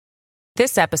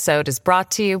This episode is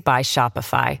brought to you by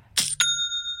Shopify.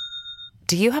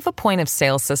 Do you have a point of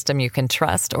sale system you can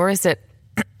trust, or is it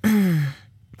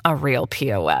a real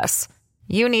POS?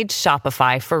 You need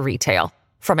Shopify for retail.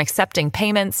 From accepting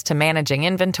payments to managing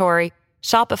inventory,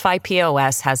 Shopify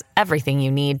POS has everything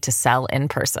you need to sell in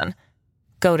person.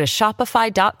 Go to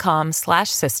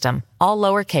shopify.com/system, all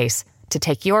lowercase, to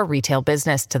take your retail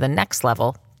business to the next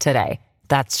level today.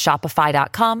 That's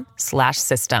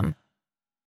shopify.com/system.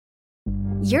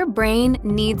 Your brain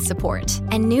needs support,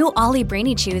 and new Ollie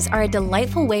Brainy Chews are a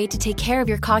delightful way to take care of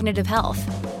your cognitive health.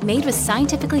 Made with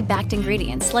scientifically backed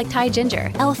ingredients like Thai ginger,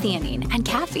 L-theanine, and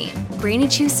caffeine, Brainy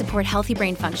Chews support healthy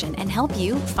brain function and help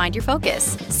you find your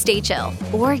focus, stay chill,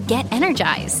 or get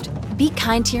energized. Be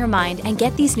kind to your mind and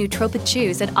get these nootropic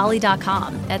chews at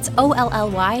ollie.com. That's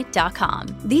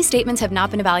OLLY.com. These statements have not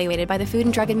been evaluated by the Food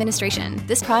and Drug Administration.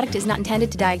 This product is not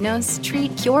intended to diagnose,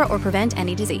 treat, cure, or prevent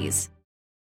any disease.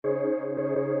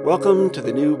 Welcome to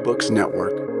the New Books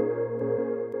Network.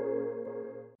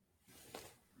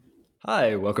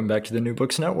 Hi, welcome back to the New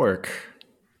Books Network.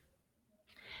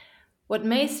 What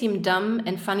may seem dumb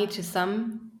and funny to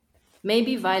some may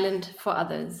be violent for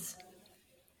others.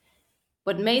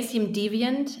 What may seem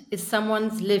deviant is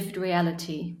someone's lived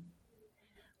reality.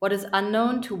 What is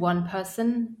unknown to one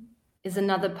person is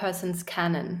another person's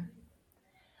canon.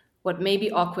 What may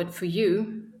be awkward for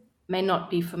you may not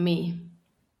be for me.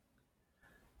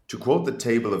 To quote the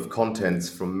table of contents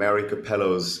from Mary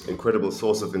Capello's incredible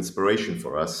source of inspiration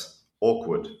for us,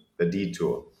 awkward, a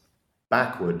detour,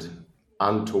 backward,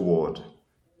 untoward,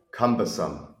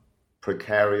 cumbersome,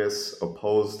 precarious,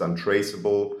 opposed,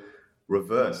 untraceable,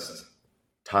 reversed,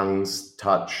 tongue's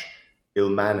touch,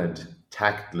 ill-mannered,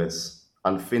 tactless,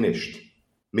 unfinished,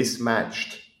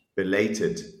 mismatched,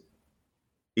 belated,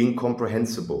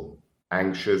 incomprehensible,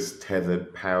 anxious,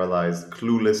 tethered, paralyzed,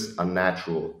 clueless,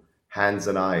 unnatural, hands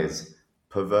and eyes,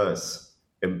 perverse,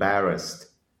 embarrassed,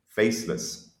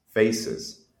 faceless,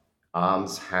 faces,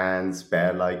 arms, hands,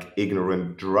 bear-like,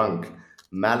 ignorant, drunk,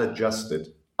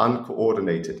 maladjusted,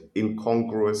 uncoordinated,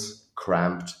 incongruous,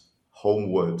 cramped,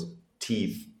 homeward,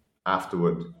 teeth,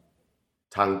 afterward,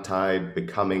 tongue-tied,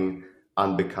 becoming,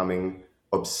 unbecoming,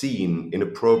 obscene,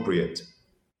 inappropriate,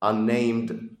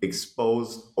 unnamed,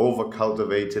 exposed,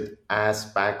 overcultivated,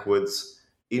 ass backwards,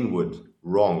 inward,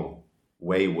 wrong,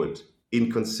 wayward,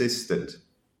 inconsistent,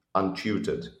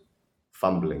 untutored,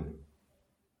 fumbling.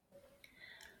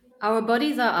 Our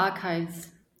bodies are archives,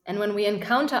 and when we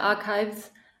encounter archives,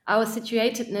 our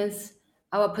situatedness,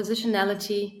 our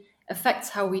positionality affects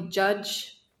how we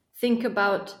judge, think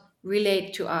about,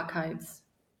 relate to archives.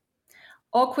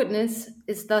 Awkwardness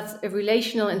is thus a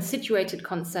relational and situated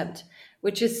concept,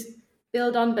 which is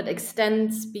built on but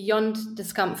extends beyond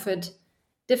discomfort,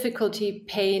 difficulty,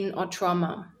 pain, or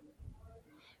trauma.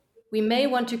 We may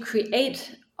want to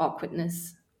create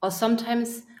awkwardness, or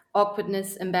sometimes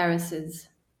awkwardness embarrasses.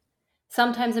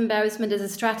 Sometimes embarrassment is a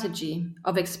strategy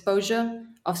of exposure,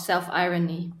 of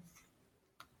self-irony.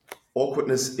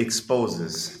 Awkwardness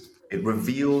exposes. It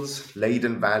reveals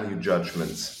laden value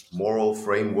judgments, moral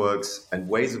frameworks, and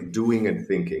ways of doing and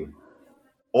thinking.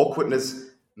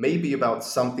 Awkwardness may be about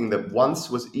something that once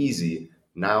was easy,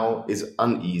 now is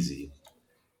uneasy.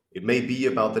 It may be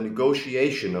about the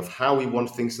negotiation of how we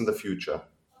want things in the future.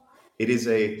 It is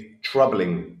a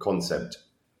troubling concept,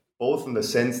 both in the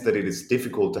sense that it is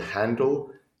difficult to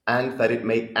handle and that it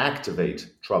may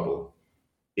activate trouble.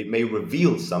 It may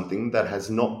reveal something that has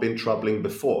not been troubling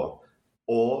before,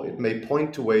 or it may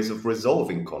point to ways of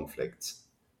resolving conflicts.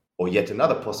 Or yet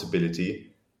another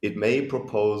possibility, it may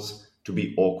propose to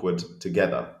be awkward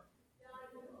together.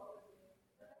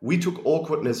 We took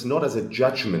awkwardness not as a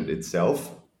judgment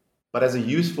itself, but as a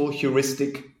useful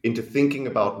heuristic into thinking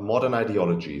about modern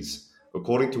ideologies,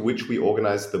 according to which we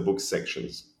organize the book's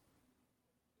sections.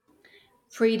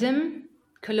 Freedom,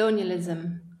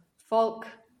 colonialism, folk,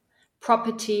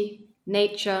 property,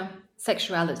 nature,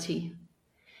 sexuality.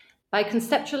 By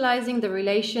conceptualizing the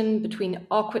relation between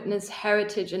awkwardness,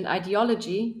 heritage, and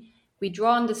ideology, we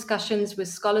draw on discussions with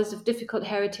scholars of difficult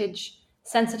heritage,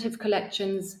 sensitive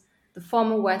collections, the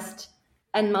former West,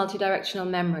 and multidirectional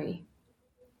memory.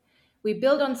 We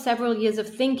build on several years of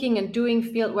thinking and doing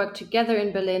fieldwork together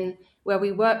in Berlin, where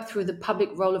we work through the public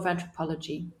role of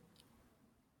anthropology.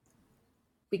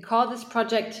 We call this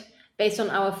project based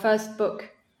on our first book,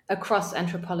 Across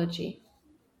Anthropology.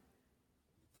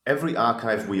 Every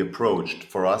archive we approached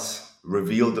for us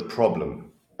revealed a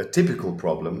problem, a typical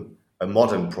problem, a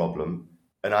modern problem,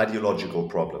 an ideological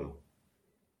problem.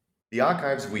 The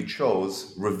archives we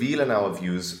chose reveal, in our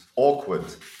views,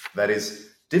 awkward, that is,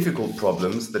 difficult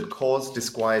problems that cause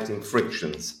disquieting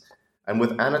frictions, And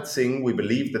with Anat Singh, we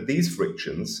believe that these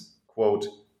frictions, quote,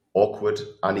 awkward,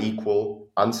 unequal,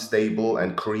 unstable,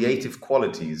 and creative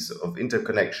qualities of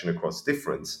interconnection across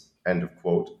difference, end of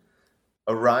quote,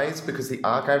 arise because the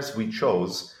archives we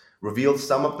chose reveal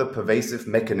some of the pervasive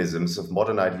mechanisms of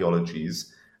modern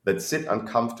ideologies that sit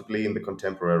uncomfortably in the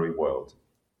contemporary world.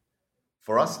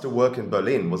 For us to work in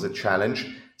Berlin was a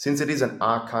challenge since it is an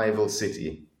archival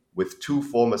city with two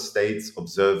former states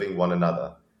observing one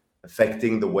another,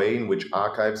 affecting the way in which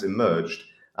archives emerged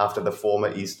after the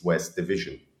former East-West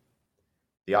division.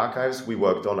 The archives we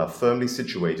worked on are firmly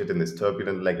situated in this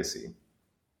turbulent legacy.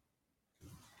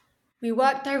 We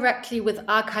worked directly with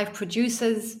archive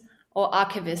producers or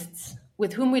archivists,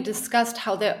 with whom we discussed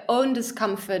how their own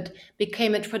discomfort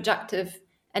became a productive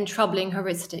and troubling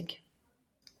heuristic.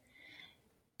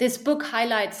 This book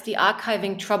highlights the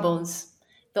archiving troubles,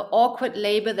 the awkward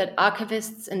labor that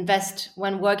archivists invest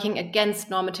when working against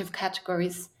normative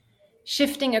categories,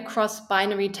 shifting across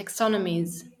binary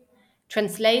taxonomies,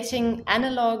 translating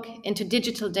analog into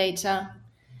digital data,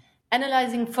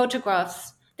 analyzing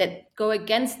photographs that go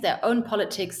against their own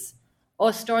politics,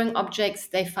 or storing objects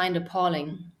they find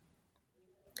appalling.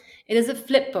 It is a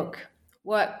flipbook,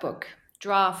 workbook,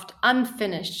 draft,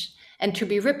 unfinished, and to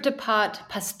be ripped apart,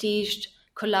 pastiched,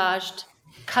 collaged,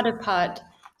 cut apart,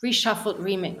 reshuffled,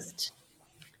 remixed.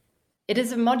 It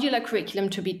is a modular curriculum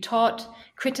to be taught,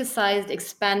 criticized,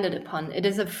 expanded upon. It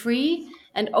is a free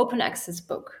and open access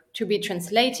book to be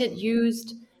translated,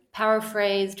 used,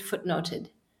 paraphrased, footnoted.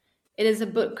 It is a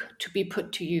book to be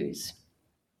put to use.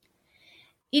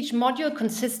 Each module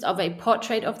consists of a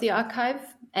portrait of the archive,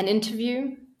 an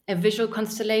interview, a visual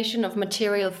constellation of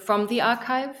material from the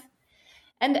archive,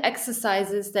 and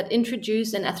exercises that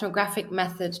introduce an ethnographic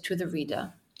method to the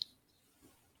reader.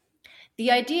 The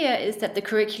idea is that the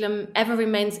curriculum ever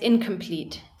remains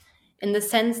incomplete, in the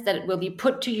sense that it will be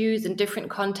put to use in different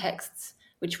contexts,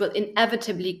 which will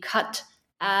inevitably cut,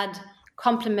 add,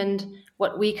 complement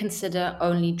what we consider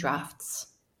only drafts.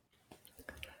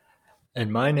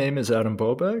 And my name is Adam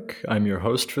Bobek. I'm your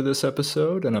host for this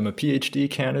episode, and I'm a PhD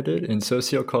candidate in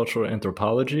sociocultural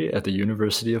anthropology at the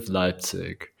University of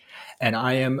Leipzig. And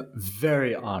I am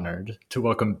very honored to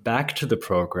welcome back to the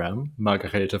program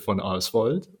Margareta von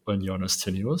Oswald and Jonas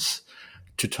Tinius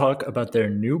to talk about their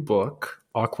new book,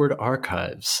 Awkward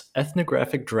Archives,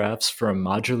 Ethnographic Drafts for a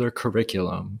Modular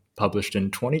Curriculum, published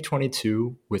in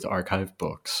 2022 with Archive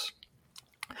Books.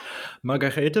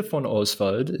 Margareta von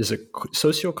Oswald is a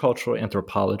sociocultural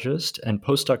anthropologist and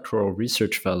postdoctoral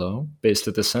research fellow based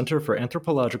at the Center for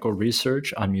Anthropological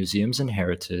Research on Museums and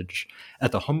Heritage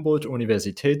at the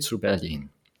Humboldt-Universität zu Berlin.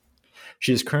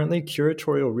 She is currently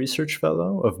curatorial research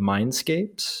fellow of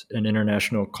Mindscapes, an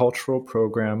international cultural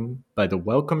program by the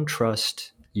Wellcome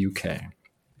Trust, UK.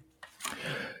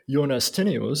 Jonas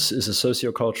Tinius is a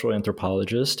sociocultural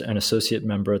anthropologist and associate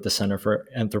member at the Center for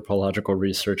Anthropological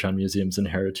Research on Museums and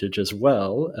Heritage as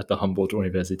well at the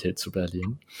Humboldt-Universität zu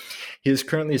Berlin. He is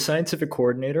currently scientific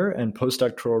coordinator and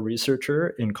postdoctoral researcher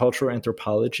in cultural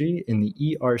anthropology in the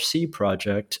ERC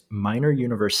project Minor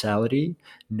Universality,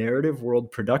 Narrative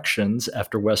World Productions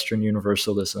After Western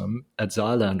Universalism at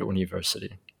Saarland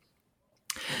University.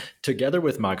 Together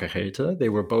with Margareta, they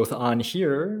were both on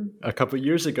here a couple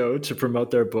years ago to promote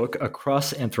their book,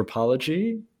 Across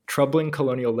Anthropology, Troubling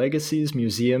Colonial Legacies,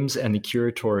 Museums, and the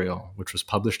Curatorial, which was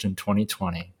published in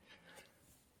 2020.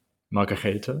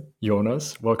 Margareta,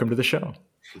 Jonas, welcome to the show.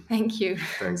 Thank you.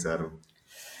 Thanks, Adam.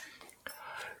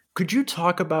 Could you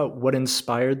talk about what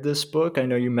inspired this book? I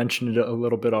know you mentioned it a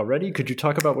little bit already. Could you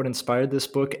talk about what inspired this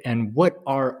book and what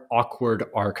are awkward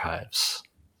archives?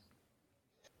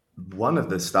 One of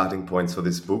the starting points for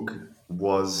this book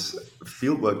was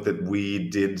fieldwork that we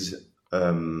did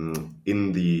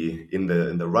in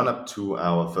the run-up to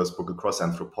our first book, Across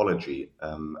Anthropology.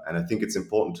 And I think it's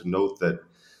important to note that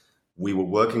we were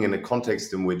working in a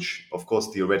context in which, of course,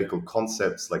 theoretical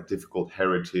concepts like difficult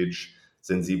heritage,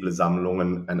 sensible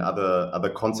Sammlungen, and other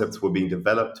concepts were being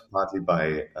developed, partly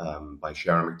by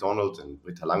Sharon McDonald and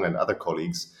Britta Lange and other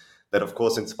colleagues, that, of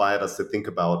course, inspired us to think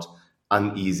about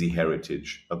uneasy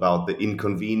heritage, about the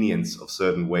inconvenience of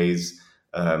certain ways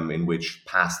in which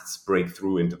pasts break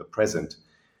through into the present.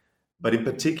 But in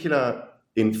particular,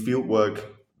 in fieldwork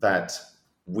that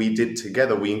we did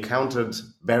together, we encountered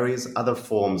various other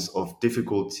forms of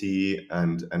difficulty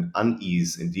and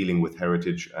unease in dealing with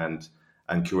heritage and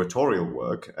curatorial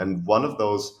work. And one of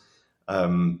those,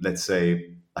 let's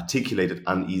say, articulated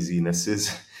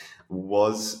uneasinesses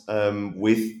was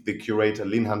with the curator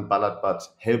Linhan Ballatbat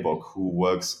Helbock, who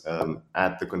works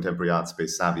at the contemporary art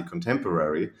space Savi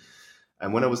Contemporary.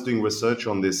 And when I was doing research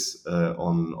on this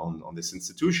on this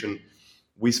institution,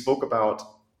 we spoke about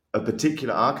a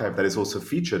particular archive that is also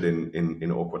featured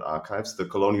in Awkward Archives, the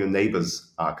Colonial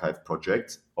Neighbors Archive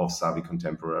project of Savi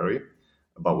Contemporary,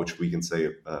 about which we can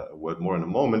say a word more in a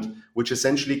moment, which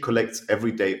essentially collects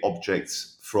everyday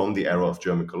objects from the era of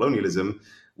German colonialism,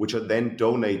 which are then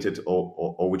donated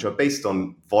or which are based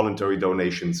on voluntary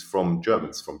donations from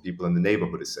Germans, from people in the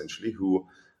neighborhood, essentially, who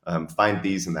find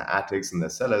these in their attics and their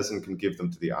cellars and can give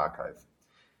them to the archive.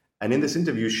 And in this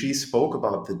interview, she spoke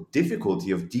about the difficulty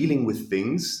of dealing with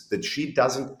things that she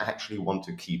doesn't actually want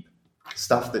to keep.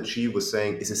 Stuff that she was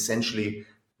saying is essentially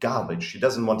garbage. She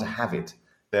doesn't want to have it.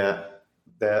 They're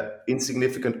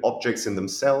insignificant objects in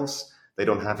themselves. They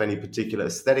don't have any particular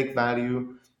aesthetic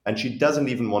value. And she doesn't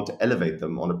even want to elevate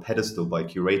them on a pedestal by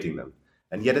curating them.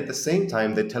 And yet at the same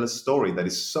time, they tell a story that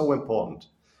is so important.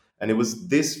 And it was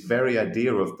this very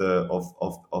idea of the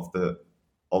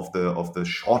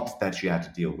shot that she had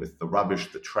to deal with, the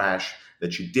rubbish, the trash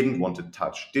that she didn't want to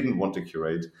touch, didn't want to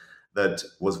curate, that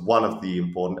was one of the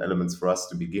important elements for us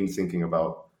to begin thinking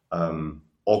about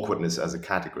awkwardness as a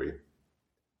category.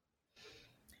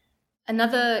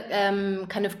 Another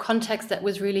kind of context that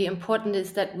was really important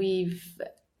is that we're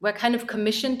kind of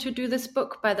commissioned to do this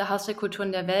book by the Haus der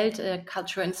Kulturen der Welt, a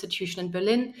cultural institution in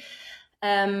Berlin,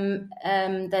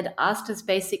 that asked us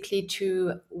basically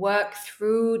to work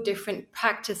through different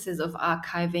practices of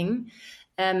archiving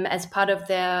as part of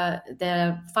their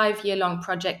 5-year-long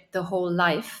project, The Whole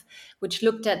Life, which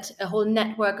looked at a whole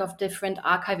network of different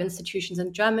archive institutions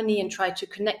in Germany and tried to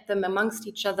connect them amongst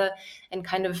each other and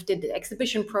kind of did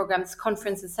exhibition programs,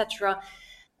 conferences, etc.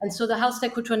 And so the Haus der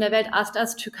Kulturen der Welt asked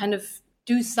us to kind of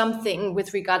do something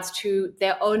with regards to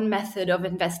their own method of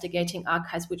investigating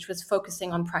archives, which was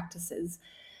focusing on practices.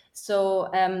 So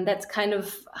that's kind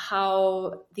of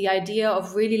how the idea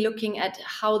of really looking at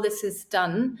how this is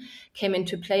done came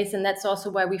into place. And that's also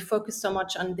why we focus so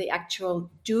much on the actual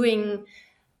doing,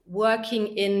 working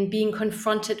in, being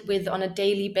confronted with on a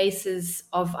daily basis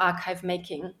of archive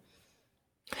making.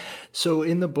 So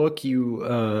in the book,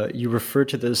 you refer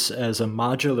to this as a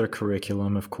modular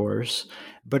curriculum, of course,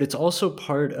 but it's also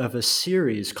part of a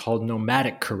series called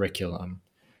Nomadic Curriculum.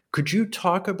 Could you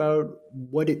talk about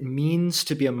what it means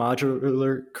to be a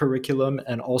modular curriculum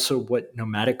and also what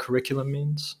nomadic curriculum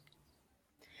means?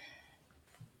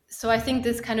 So I think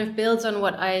this kind of builds on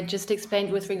what I just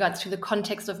explained with regards to the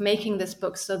context of making this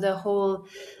book. So the whole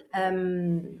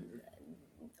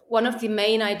one of the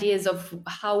main ideas of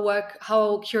how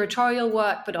curatorial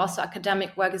work, but also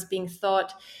academic work is being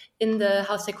thought in the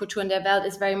Haus der Kulturen der Welt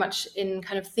is very much in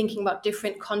kind of thinking about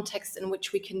different contexts in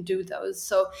which we can do those.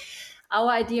 So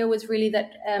our idea was really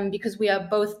that because we are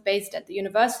both based at the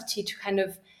university to kind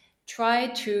of try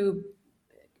to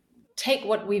take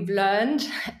what we've learned,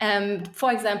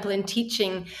 for example, in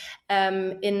teaching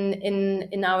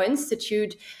in our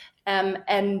institute,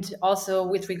 and also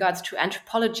with regards to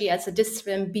anthropology as a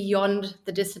discipline beyond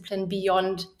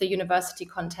the university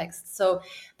context. So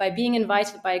by being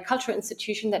invited by a cultural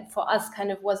institution, that for us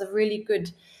kind of was a really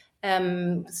good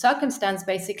circumstance,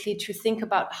 basically, to think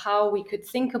about how we could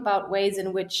think about ways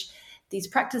in which these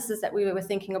practices that we were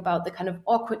thinking about, the kind of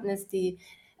awkwardness, these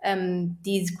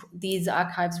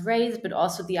archives raised, but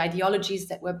also the ideologies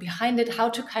that were behind it, how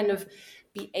to kind of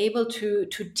be able to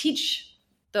teach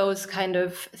those kind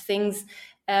of things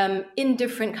in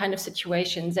different kind of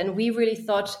situations. And we really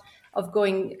thought of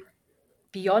going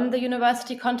beyond the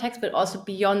university context, but also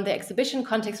beyond the exhibition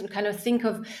context, and kind of think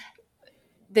of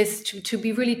this to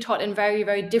be really taught in very,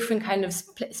 very different kind of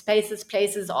spaces,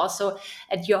 places, also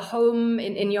at your home,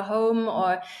 in your home,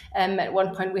 or at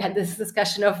one point we had this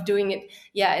discussion of doing it,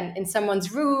 in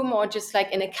someone's room, or just like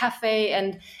in a cafe,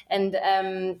 and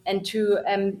the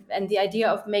idea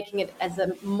of making it as a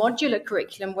modular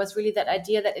curriculum was really that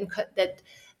idea that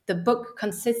the book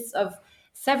consists of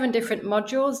 7 different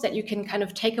modules that you can kind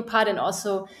of take apart and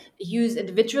also use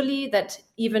individually, that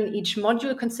even each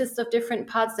module consists of different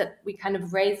parts that we kind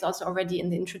of raised also already in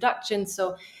the introduction.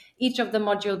 So each of the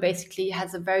module basically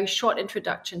has a very short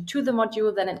introduction to the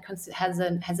module, then it has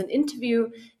an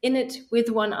interview in it with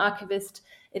one archivist.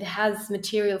 It has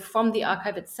material from the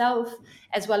archive itself,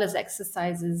 as well as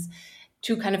exercises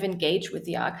to kind of engage with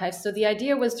the archive. So the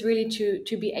idea was really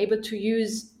to be able to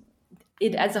use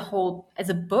it as a whole, as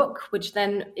a book, which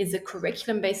then is a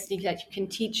curriculum basically that you can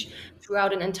teach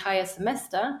throughout an entire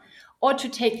semester, or to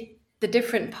take the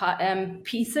different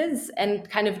pieces and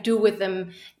kind of do with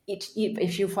them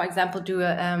if you, for example, do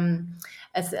a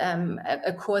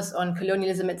course on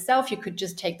colonialism itself, you could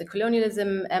just take the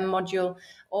colonialism module,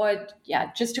 or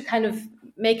just to kind of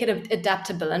make it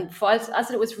adaptable. And for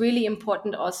us, it was really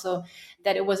important also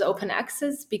that it was open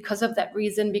access because of that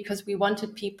reason, because we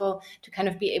wanted people to kind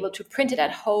of be able to print it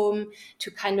at home,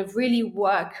 to kind of really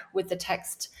work with the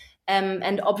text.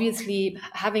 And obviously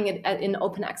having it in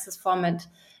open access format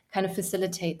kind of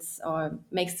facilitates or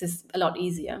makes this a lot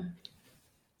easier.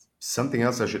 Something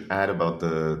else I should add about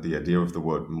the idea of the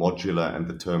word modular and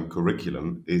the term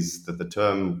curriculum is that the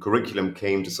term curriculum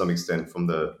came to some extent from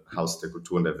the Haus der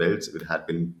Kultur und der Welt. It had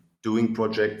been doing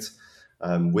projects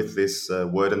with this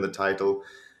word in the title.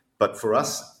 But for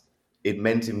us, it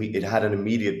meant it had an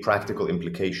immediate practical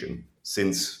implication,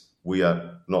 since we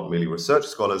are not merely research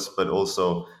scholars, but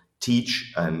also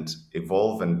teach and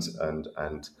evolve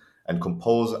and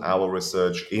compose our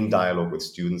research in dialogue with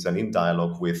students and in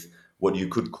dialogue with what you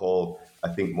could call, I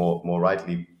think more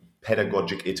rightly,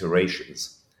 pedagogic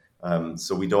iterations.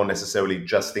 So we don't necessarily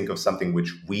just think of something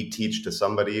which we teach to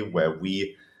somebody, where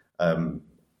we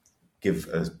give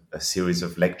a series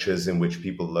of lectures in which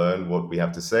people learn what we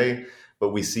have to say, but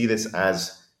we see this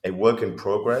as a work in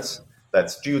progress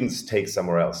that students take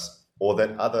somewhere else, or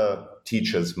that other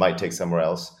teachers might take somewhere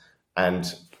else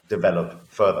and develop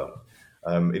further.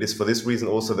 It is for this reason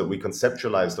also that we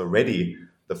conceptualized already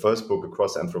the first book,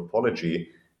 Across Anthropology,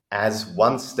 as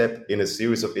one step in a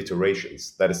series of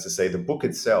iterations. That is to say, the book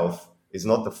itself is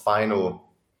not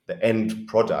the end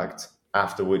product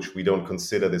after which we don't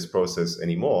consider this process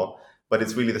anymore, but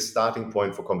it's really the starting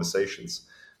point for conversations.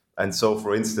 And so,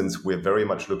 for instance, we're very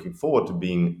much looking forward to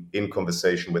being in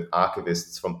conversation with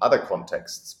archivists from other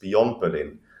contexts beyond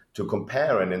Berlin, to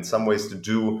compare and in some ways to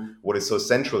do what is so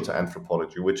central to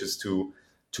anthropology, which is to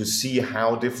see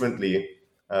how differently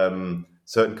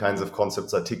certain kinds of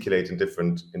concepts articulate in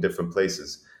different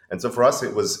places. And so for us,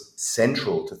 it was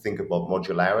central to think about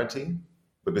modularity,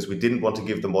 because we didn't want to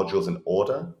give the modules in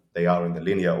order. They are in the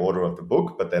linear order of the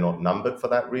book, but they're not numbered for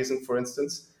that reason, for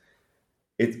instance.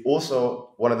 It's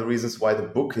also one of the reasons why the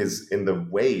book is in the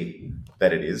way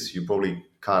that it is. You probably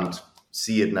can't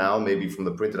see it now, maybe from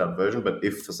the printed out version, but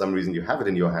if for some reason you have it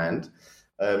in your hand,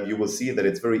 you will see that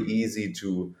it's very easy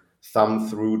to thumb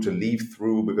through, to leaf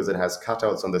through, because it has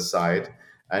cutouts on the side,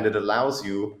 and it allows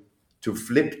you to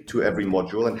flip to every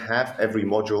module and have every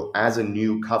module as a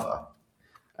new cover.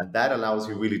 And that allows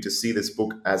you really to see this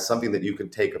book as something that you can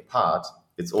take apart.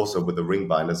 It's also with a ring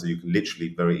binder, so you can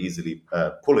literally very easily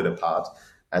pull it apart,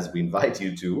 as we invite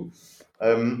you to.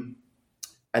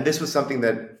 And this was something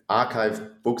that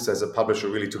Archive Books as a publisher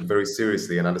really took very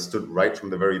seriously and understood right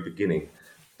from the very beginning,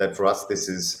 that for us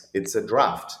it's a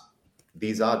draft.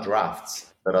 These are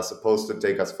drafts that are supposed to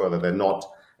take us further. They're not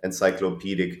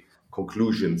encyclopedic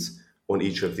conclusions on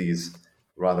each of these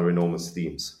rather enormous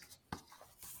themes.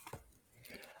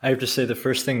 I have to say, the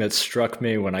first thing that struck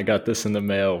me when I got this in the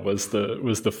mail was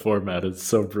the format. It's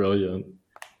so brilliant.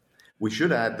 We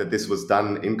should add that this was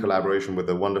done in collaboration with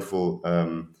a wonderful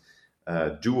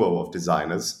duo of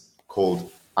designers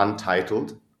called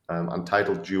Untitled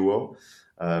Duo.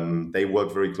 They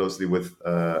worked very closely with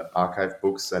Archive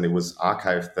Books, and it was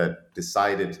Archive that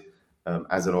decided,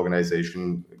 as an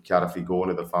organization, Chiara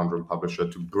Figone, the founder and publisher,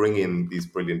 to bring in these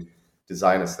brilliant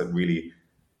designers that really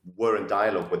were in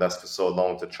dialogue with us for so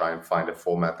long to try and find a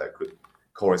format that could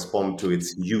correspond to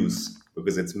its use,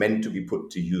 because it's meant to be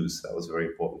put to use. That was very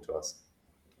important to us.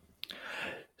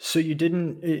 So you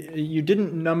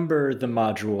didn't number the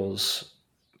modules.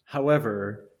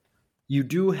 However, you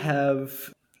do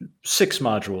have 6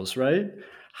 modules, right?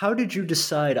 How did you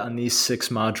decide on these 6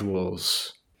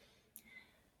 modules?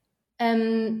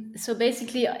 So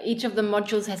basically, each of the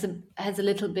modules has a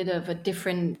little bit of a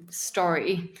different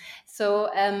story. So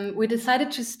we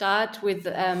decided to start with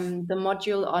the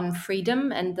module on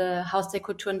freedom and the Haus der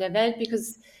Kultur und der Welt,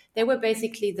 because they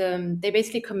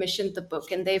basically commissioned the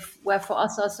book, and they were for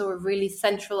us also a really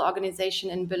central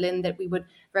organization in Berlin that we would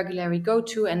regularly go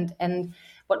to. And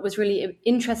what was really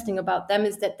interesting about them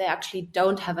is that they actually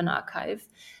don't have an archive,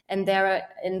 and they're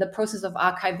in the process of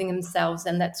archiving themselves.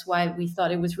 And that's why we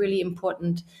thought it was really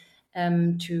important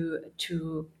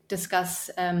to discuss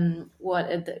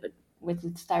with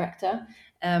its director.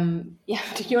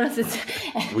 Jonas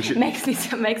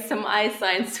makes some eye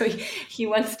signs, so he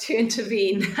wants to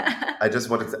intervene. I just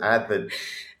wanted to add that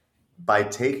by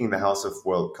taking the House of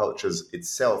World Cultures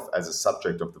itself as a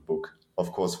subject of the book,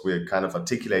 of course, we're kind of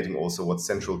articulating also what's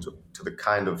central to the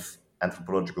kind of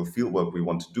anthropological fieldwork we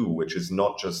want to do, which is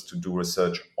not just to do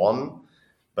research on,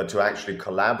 but to actually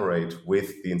collaborate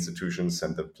with the institutions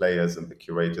and the players and the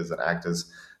curators and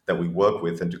actors that we work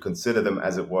with, and to consider them,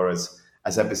 as it were, as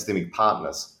epistemic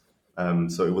partners.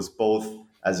 So it was both,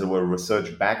 as it were,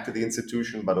 research back to the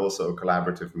institution, but also a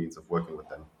collaborative means of working with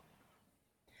them.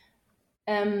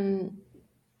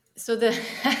 So the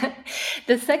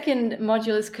the second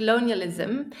module is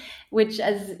colonialism, which,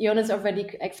 as Jonas already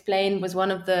explained, was one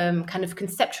of the kind of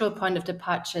conceptual point of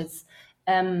departures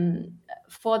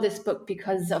for this book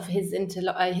because of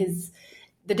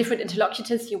the different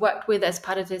interlocutors he worked with as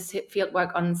part of his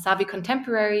fieldwork on Savi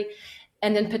contemporary,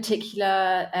 and in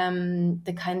particular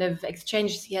the kind of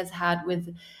exchanges he has had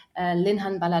with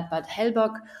Linhan Baladbad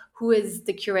Helbok, who is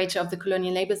the curator of the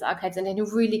Colonial Labels Archives, and who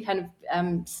really kind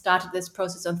of started this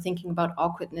process on thinking about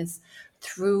awkwardness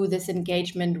through this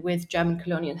engagement with German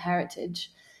colonial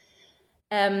heritage.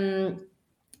 Then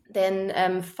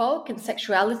folk and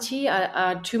sexuality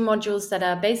are two modules that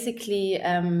are basically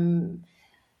kind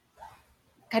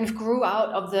of grew out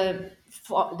of the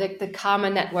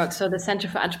CARMA network, so the Center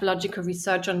for Anthropological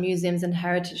Research on Museums and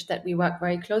Heritage that we work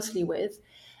very closely with.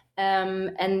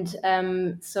 Hannes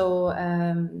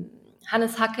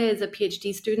Hacke is a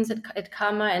PhD student at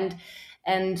CARMA,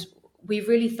 and we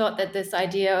really thought that this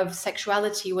idea of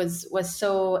sexuality was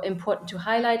so important to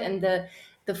highlight, and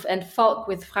folk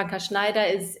with Franka Schneider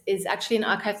is actually an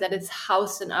archive that is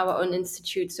housed in our own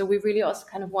institute. So we really also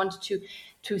kind of wanted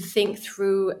to think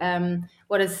through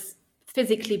what is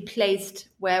physically placed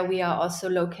where we are also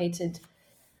located.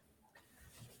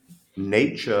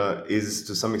 Nature is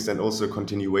to some extent also a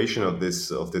continuation of this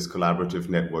collaborative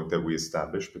network that we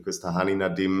established, because Tahani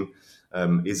Nadim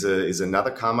is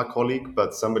another CARMA colleague,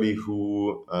 but somebody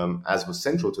who, as was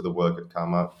central to the work at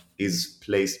CARMA, is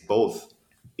placed both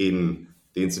in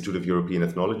the Institute of European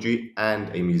Ethnology and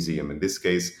a museum, in this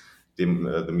case, the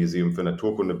Museum für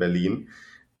Naturkunde Berlin.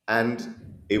 And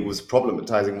it was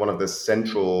problematizing one of the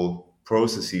central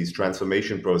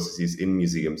transformation processes in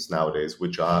museums nowadays,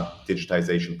 which are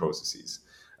digitization processes.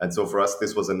 And so for us,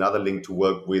 this was another link to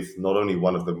work with not only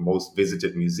one of the most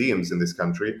visited museums in this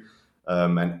country,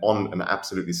 and on an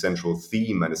absolutely central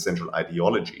theme and a central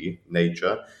ideology,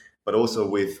 nature, but also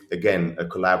with, again, a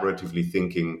collaboratively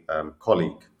thinking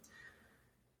colleague.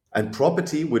 And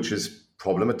property, which is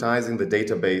problematizing the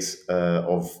database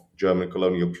of German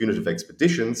colonial punitive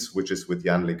expeditions, which is with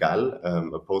Jan Legal,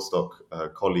 a postdoc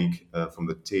colleague from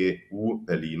the TU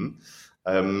Berlin,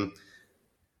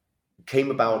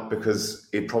 came about because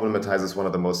it problematizes one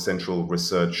of the most central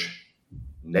research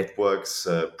networks,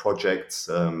 projects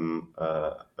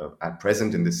at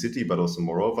present in the city, but also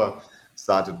moreover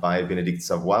started by Bénédicte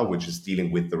Savoy, which is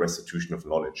dealing with the restitution of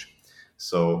knowledge.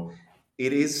 So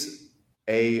it is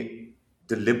a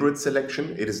deliberate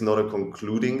selection. It is not a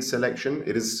concluding selection.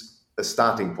 It is a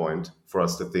starting point for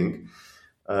us to think.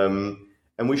 And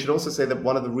we should also say that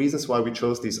one of the reasons why we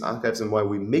chose these archives and why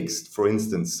we mixed, for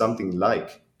instance, something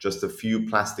like just a few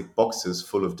plastic boxes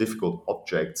full of difficult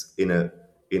objects in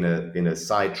a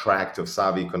side tract of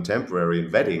Savi contemporary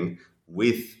in Wedding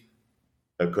with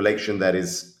a collection that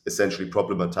is essentially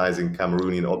problematizing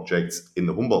Cameroonian objects in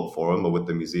the Humboldt Forum or with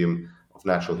the Museum of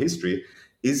Natural History,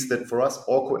 is that for us,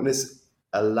 awkwardness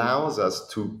allows us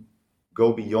to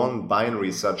go beyond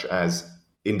binaries such as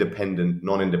independent,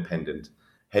 non-independent,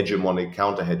 hegemonic,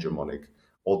 counter-hegemonic,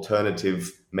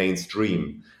 alternative,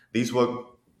 mainstream. These were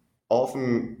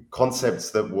often concepts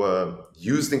that were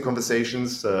used in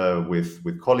conversations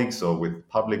with colleagues or with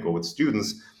public or with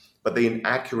students, but they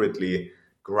inaccurately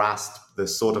grasped the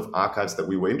sort of archives that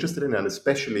we were interested in, and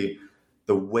especially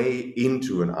the way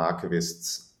into an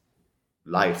archivist's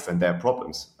life and their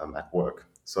problems at work.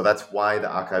 So that's why the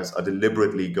archives are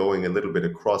deliberately going a little bit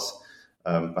across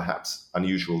perhaps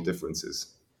unusual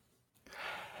differences.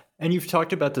 And you've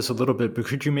talked about this a little bit, but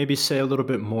could you maybe say a little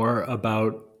bit more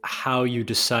about how you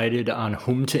decided on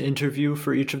whom to interview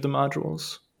for each of the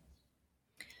modules?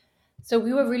 So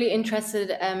we were really interested,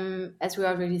 as we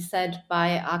already said,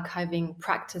 by archiving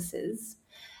practices.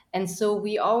 And so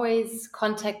we always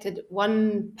contacted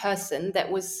one person that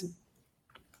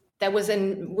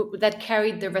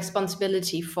carried the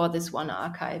responsibility for this one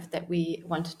archive that we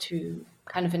wanted to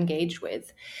kind of engage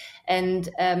with. And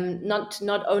not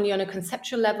only on a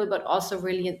conceptual level, but also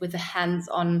really with a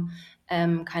hands-on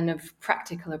kind of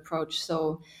practical approach.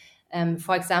 So,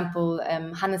 for example,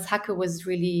 Hannes Hacke was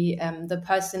really the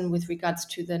person with regards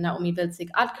to the Naomi Wilzig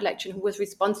art collection who was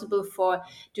responsible for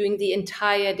doing the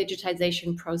entire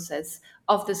digitization process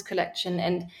of this collection,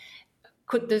 and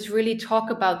could this really talk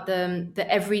about the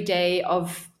everyday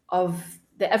of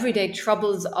the everyday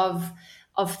troubles of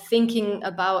thinking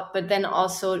about, but then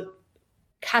also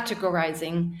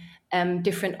categorizing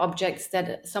different objects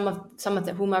that some of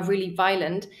whom are really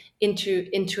violent into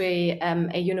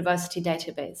a university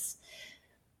database.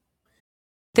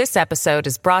 This episode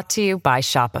is brought to you by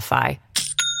Shopify.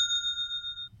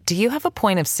 Do you have a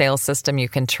point of sale system you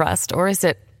can trust, or is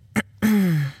it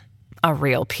a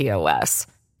real POS.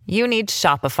 You need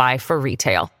Shopify for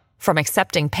retail. From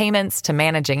accepting payments to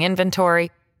managing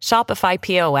inventory, Shopify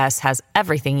POS has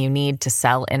everything you need to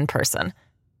sell in person.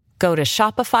 Go to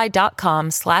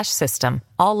shopify.com/system,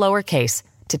 all lowercase,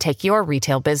 to take your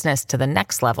retail business to the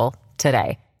next level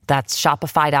today. That's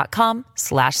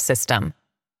shopify.com/system.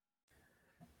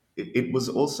 It was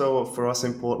also for us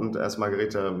important, as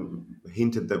Margareta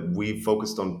hinted, that we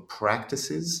focused on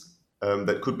practices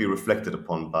that could be reflected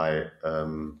upon by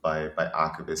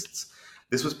archivists.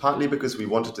 This was partly because we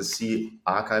wanted to see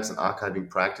archives and archiving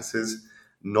practices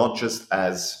not just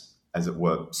as it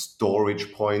were,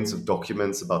 storage points of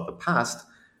documents about the past,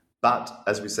 but,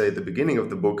 as we say at the beginning of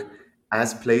the book,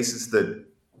 as places that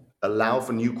allow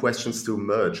for new questions to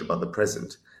emerge about the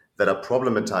present, that are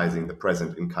problematizing the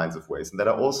present in kinds of ways, and that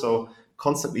are also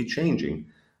constantly changing,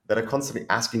 that are constantly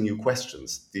asking new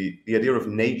questions. The idea of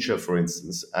nature, for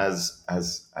instance, as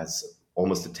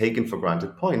almost a taken for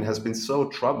granted point, has been so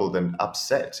troubled and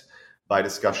upset by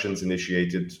discussions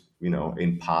initiated,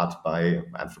 in part by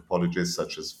anthropologists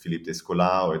such as Philippe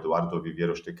Descola or Eduardo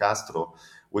Viveiros de Castro,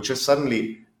 which has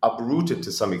suddenly uprooted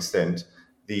to some extent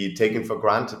the taken for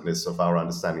grantedness of our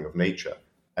understanding of nature.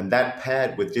 And that,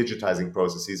 paired with digitizing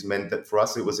processes, meant that for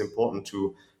us it was important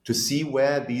to see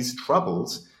where these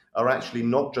troubles are actually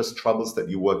not just troubles that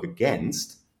you work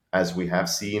against, as we have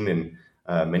seen in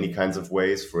many kinds of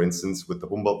ways, for instance, with the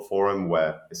Humboldt Forum,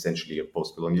 where essentially a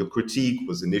post-colonial critique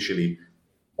was initially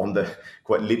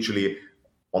quite literally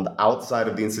on the outside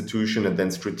of the institution and then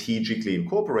strategically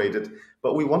incorporated.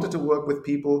 But we wanted to work with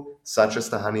people such as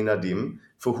Tahani Nadim,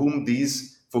 for whom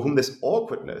this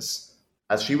awkwardness,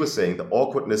 as she was saying, the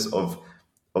awkwardness of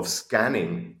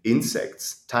scanning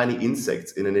insects, tiny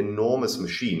insects in an enormous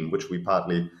machine, which we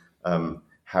partly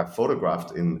have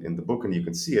photographed in the book, and you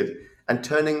can see it, and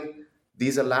turning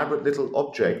these elaborate little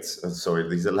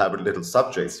these elaborate little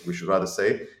subjects, we should rather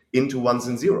say, into ones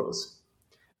and zeros.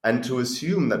 And to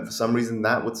assume that for some reason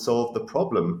that would solve the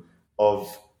problem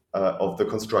of the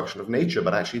construction of nature,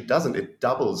 but actually it doesn't. It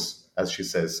doubles, as she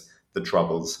says, the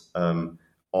troubles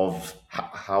of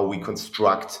how we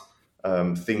construct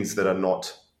things that are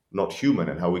not human,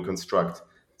 and how we construct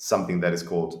something that is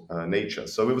called nature.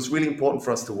 So it was really important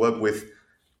for us to work with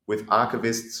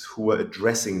archivists who were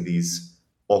addressing these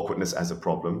awkwardness as a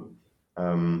problem,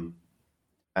 and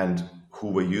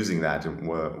who were using that and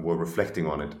were reflecting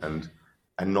on it and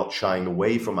not shying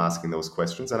away from asking those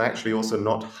questions, and actually also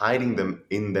not hiding them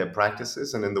in their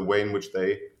practices and in the way in which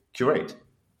they curate.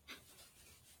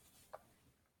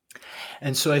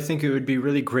 And so I think it would be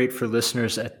really great for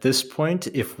listeners at this point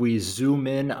if we zoom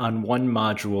in on one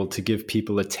module to give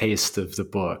people a taste of the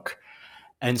book.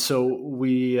 And so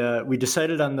we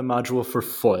decided on the module for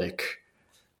Volk.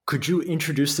 Could you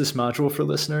introduce this module for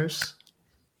listeners?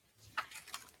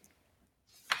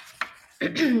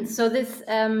 So this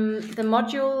the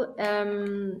module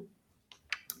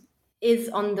is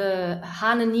on the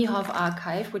Hahn-Niehoff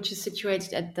archive, which is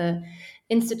situated at the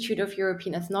Institute of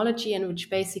European Ethnology, and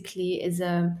which basically is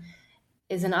an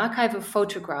archive of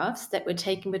photographs that were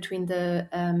taken between the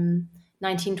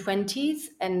 1920s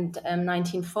and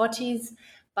 1940s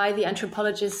by the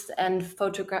anthropologists and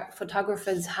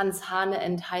photographers Hans Hahn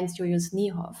and Heinz Julius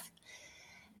Niehoff.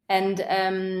 And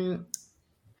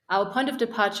our point of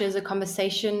departure is a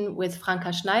conversation with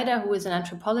Franka Schneider, who is an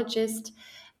anthropologist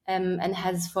and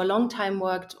has for a long time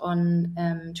worked on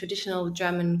traditional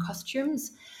German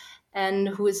costumes, and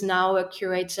who is now a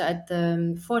curator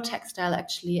for textile,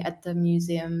 actually, at the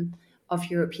Museum of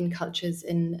European Cultures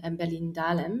in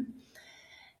Berlin-Dahlem.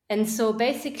 And so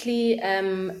basically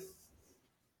the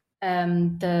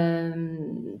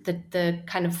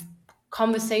kind of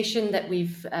conversation that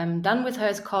we've done with her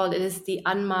is called "It is the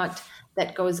Unmarked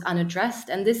that Goes Unaddressed,"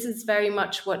 and this is very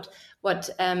much what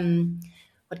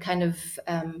kind of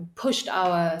pushed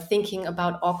our thinking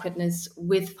about awkwardness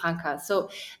with Franka. So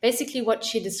basically, what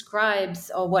she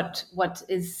describes, or what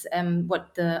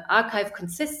the archive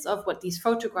consists of, what these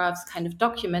photographs kind of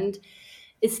document,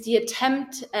 is the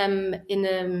attempt in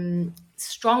a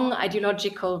strong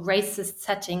ideological racist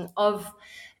setting of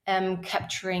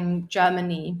capturing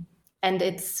Germany and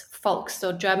its folk,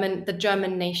 so the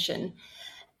German nation.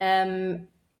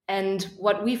 And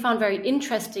what we found very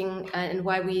interesting and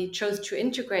why we chose to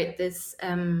integrate this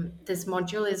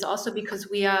module is also because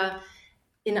we are,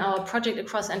 in our project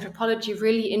across anthropology,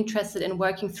 really interested in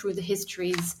working through the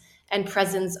histories and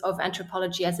presence of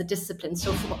anthropology as a discipline.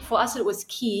 So for us, it was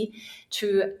key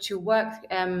to work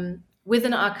with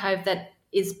an archive that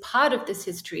is part of this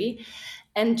history,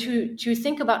 and to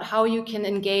think about how you can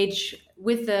engage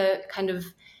with the kind of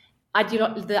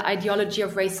the ideology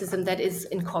of racism that is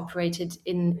incorporated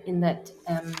in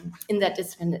that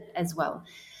discipline as well.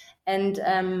 And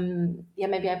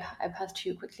maybe I pass to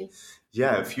you quickly.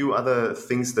 Yeah, a few other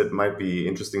things that might be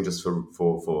interesting just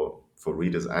for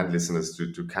readers and listeners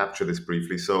to capture this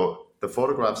briefly. So the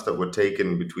photographs that were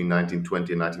taken between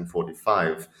 1920 and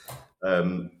 1945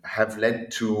 have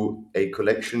led to a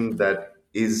collection that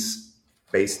is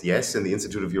based, yes, in the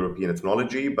Institute of European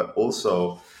Ethnology, but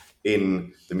also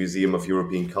in the Museum of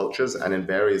European Cultures and in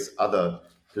various other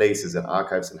places and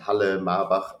archives in Halle,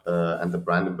 Marbach, and the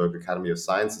Brandenburg Academy of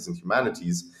Sciences and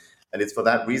Humanities. And it's for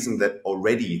that reason that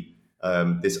already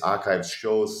this archive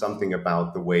shows something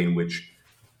about the way in which,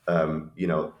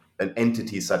 an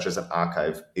entity such as an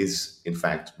archive is, in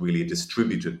fact, really a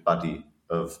distributed body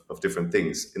of different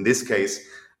things. In this case,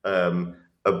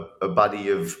 a body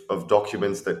of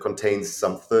documents that contains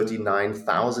some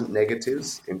 39,000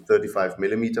 negatives in 35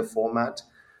 millimeter format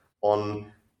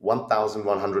on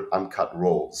 1,100 uncut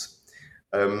rolls.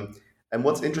 And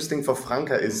what's interesting for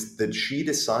Franka is that she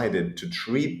decided to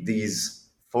treat these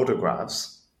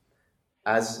photographs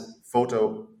as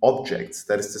photo objects,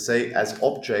 that is to say, as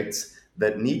objects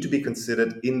that need to be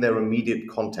considered in their immediate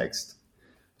context.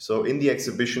 So in the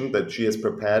exhibition that she has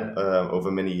prepared over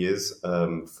many years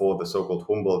for the so-called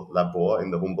Humboldt Labor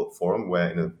in the Humboldt Forum, where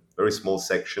in a very small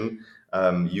section,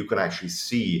 you can actually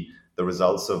see the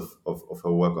results of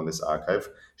her work on this archive,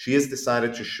 she has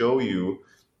decided to show you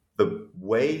the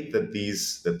way that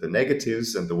the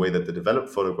negatives and the way that the developed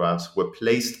photographs were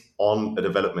placed on a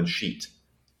development sheet,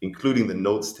 including the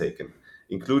notes taken,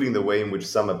 including the way in which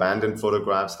some abandoned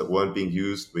photographs that weren't being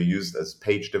used were used as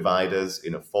page dividers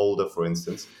in a folder, for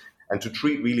instance, and to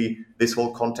treat really this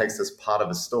whole context as part of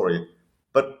a story,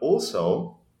 but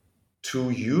also to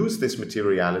use this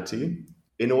materiality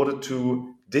in order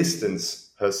to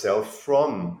distance herself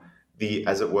from the,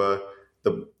 as it were,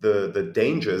 the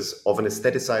dangers of an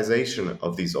aestheticization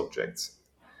of these objects.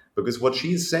 Because what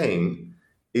she's saying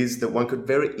is that one could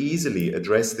very easily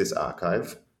address this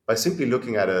archive by simply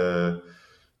looking at a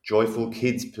joyful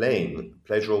kids playing,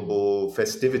 pleasurable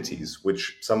festivities,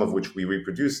 some of which we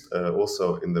reproduced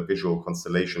also in the visual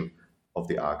constellation of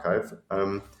the archive.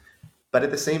 But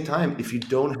at the same time, if you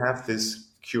don't have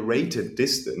this curated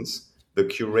distance, the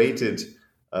curated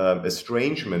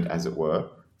estrangement, as it were,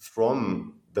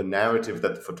 from the narrative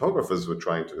that the photographers were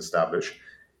trying to establish,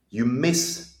 you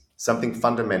miss something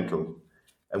fundamental.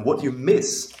 And what you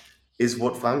miss is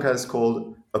what Franka has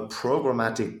called a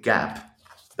programmatic gap.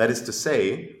 That is to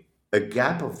say, a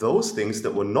gap of those things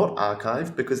that were not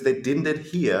archived because they didn't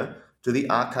adhere to the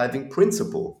archiving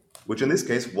principle, which in this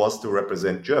case was to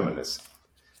represent Germanness.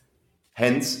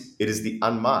 Hence, it is the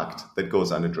unmarked that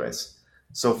goes unaddressed.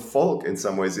 So folk, in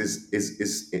some ways,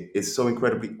 is so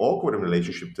incredibly awkward in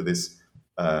relationship to this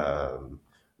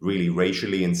really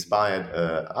racially inspired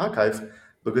archive,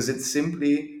 because it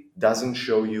simply doesn't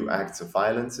show you acts of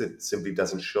violence. It simply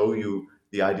doesn't show you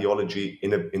the ideology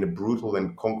in a brutal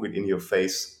and concrete,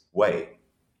 in-your-face way.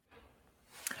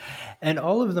 And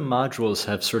all of the modules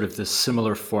have sort of this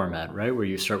similar format, right? Where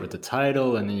you start with the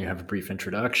title and then you have a brief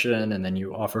introduction and then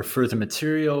you offer further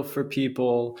material for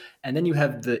people. And then you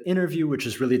have the interview, which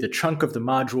is really the chunk of the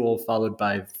module, followed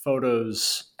by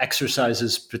photos,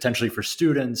 exercises potentially for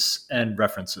students, and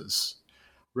references,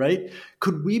 right?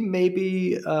 Could we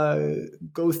maybe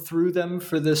go through them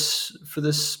for this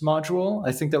module?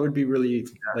 I think that would be really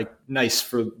nice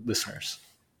for listeners.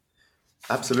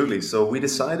 Absolutely. So we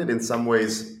decided in some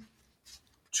ways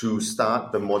to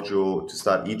start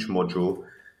each module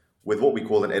with what we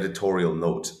call an editorial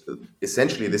note.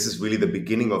 Essentially, this is really the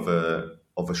beginning of a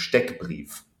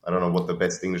Steckbrief. I don't know what the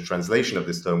best English translation of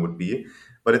this term would be,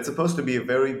 but it's supposed to be a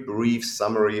very brief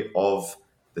summary of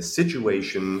the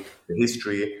situation, the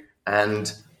history,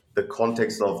 and the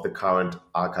context of the current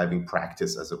archiving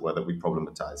practice, as it were, that we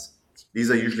problematize.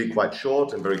 These are usually quite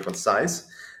short and very concise,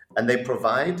 and they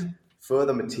provide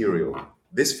further material.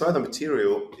 This further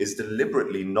material is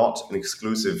deliberately not an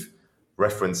exclusive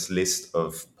reference list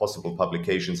of possible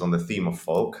publications on the theme of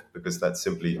folk, because that's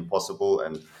simply impossible,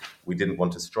 and we didn't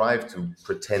want to strive to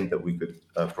pretend that we could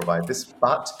provide this,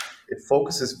 but it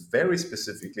focuses very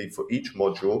specifically for each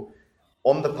module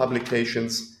on the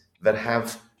publications that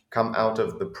have come out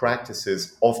of the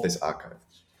practices of this archive.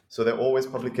 So they're always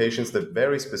publications that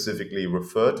very specifically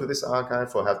refer to this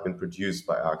archive or have been produced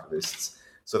by archivists,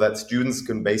 so that students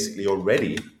can basically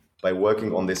already, by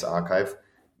working on this archive,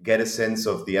 get a sense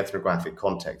of the ethnographic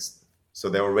context. So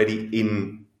they're already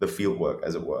in the fieldwork,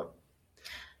 as it were.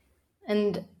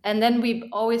 And then we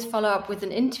always follow up with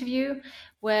an interview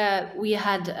where we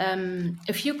had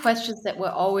a few questions that were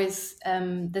always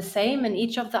the same in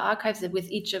each of the archives with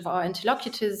each of our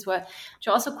interlocutors, which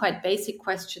are also quite basic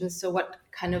questions. So what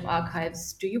kind of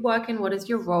archives do you work in? What is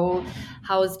your role?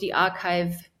 How is the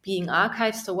archive being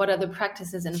archived? So what are the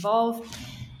practices involved?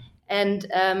 And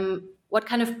what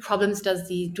kind of problems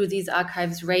do these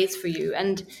archives raise for you?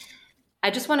 And I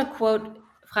just want to quote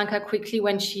Franka quickly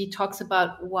when she talks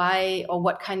about why or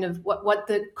what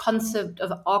the concept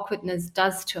of awkwardness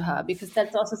does to her, because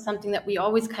that's also something that we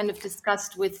always kind of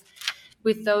discussed with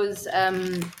those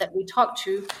that we talked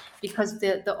to, because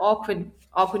the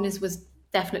awkwardness was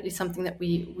definitely something that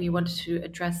we wanted to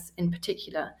address in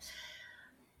particular.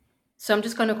 So I'm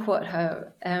just going to quote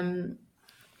her.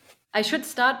 I should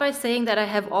start by saying that I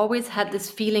have always had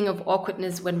this feeling of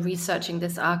awkwardness when researching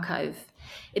this archive.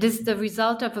 It is the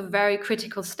result of a very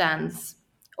critical stance,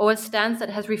 or a stance that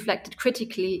has reflected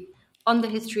critically on the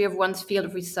history of one's field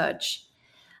of research.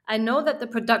 I know that the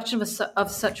production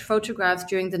of such photographs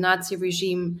during the Nazi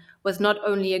regime was not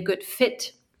only a good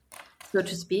fit, so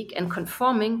to speak, and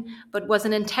conforming, but was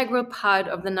an integral part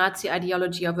of the Nazi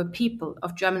ideology of a people,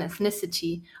 of German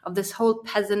ethnicity, of this whole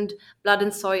peasant, blood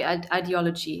and soil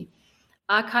ideology.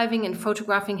 Archiving and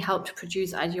photographing helped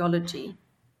produce ideology.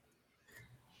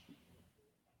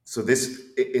 So this,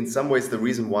 in some ways, the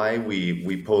reason why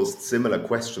we posed similar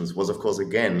questions was, of course,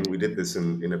 again, we did this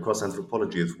in across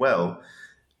anthropology as well,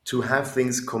 to have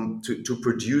things to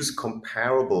produce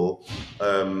comparable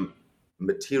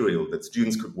material that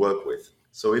students could work with.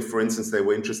 So if, for instance, they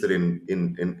were interested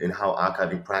in how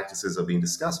archiving practices are being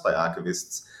discussed by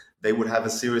archivists, they would have a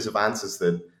series of answers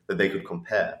that they could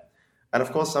compare. And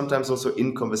of course, sometimes also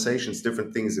in conversations,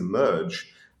 different things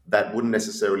emerge that wouldn't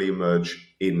necessarily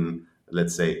emerge in,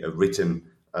 let's say, a written,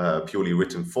 purely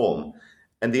written form.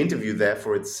 And the interview,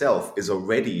 therefore, itself is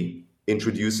already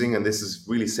introducing, and this is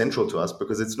really central to us,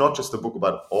 because it's not just a book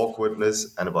about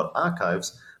awkwardness and about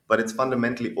archives, but it's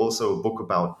fundamentally also a book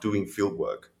about doing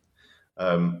fieldwork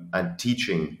and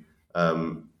teaching,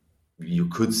 you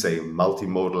could say,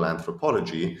 multimodal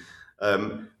anthropology,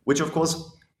 which, of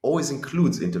course, always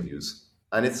includes interviews.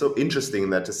 And it's so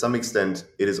interesting that to some extent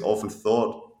it is often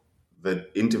thought that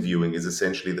interviewing is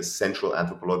essentially the central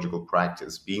anthropological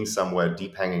practice, being somewhere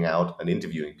deep hanging out and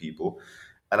interviewing people.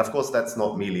 And of course, that's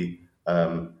not merely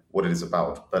what it is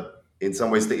about. But in some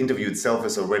ways, the interview itself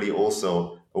is already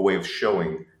also a way of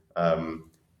showing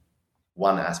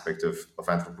one aspect of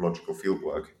anthropological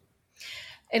fieldwork.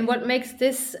 And what makes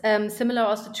this similar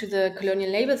also to the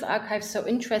colonial labels archive so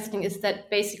interesting is that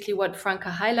basically what Franka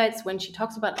highlights when she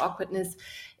talks about awkwardness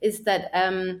is that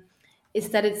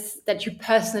it's that you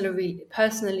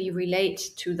personally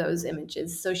relate to those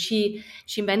images. So she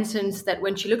mentions that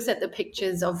when she looks at the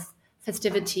pictures of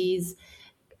festivities,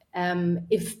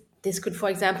 if this could, for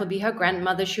example, be her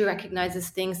grandmother, she recognizes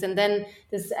things, and then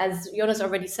this, as Jonas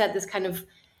already said, this kind of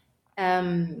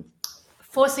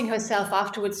forcing herself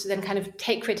afterwards to then kind of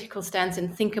take critical stance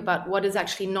and think about what is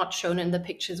actually not shown in the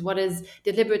pictures, what is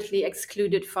deliberately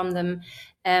excluded from them,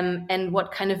 and what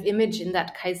kind of image in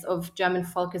that case of German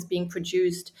folk is being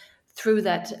produced through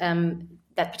that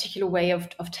particular way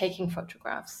of taking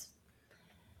photographs.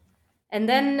 And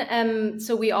then,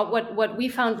 so what we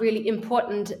found really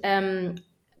important, kind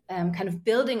of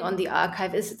building on the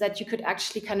archive, is that you could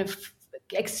actually kind of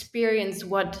experience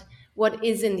what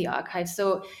is in the archive.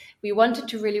 So we wanted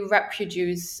to really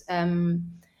reproduce,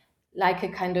 like a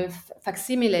kind of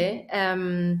facsimile,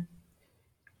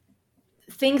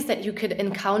 things that you could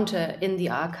encounter in the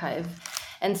archive.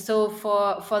 And so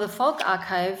for the folk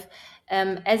archive,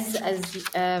 as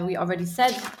we already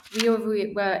said, we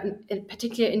were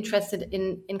particularly interested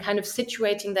in kind of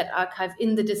situating that archive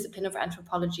in the discipline of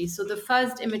anthropology. So the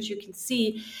first image you can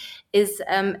see is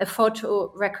a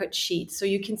photo record sheet. So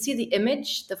you can see the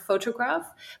image, the photograph,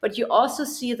 but you also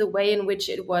see the way in which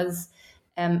it was,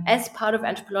 as part of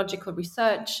anthropological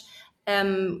research,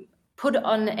 put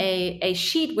on a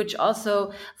sheet, which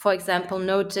also, for example,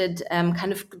 noted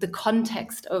kind of the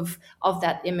context of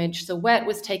that image. So where it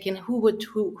was taken, who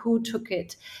took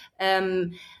it.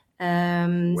 When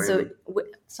it was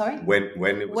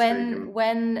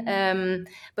taken.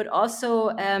 But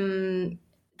also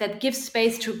that gives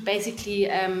space to basically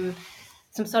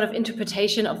some sort of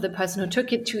interpretation of the person who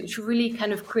took it to really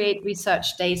kind of create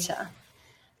research data.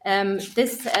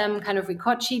 This kind of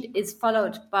record sheet is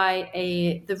followed by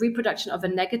the reproduction of a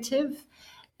negative.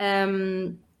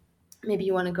 Maybe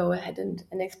you want to go ahead and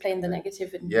explain the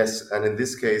negative. Yes, and in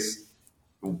this case,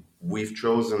 we've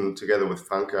chosen, together with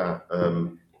Franka,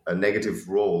 a negative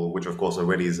roll, which of course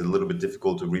already is a little bit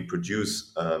difficult to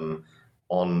reproduce on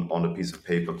a piece of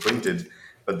paper printed.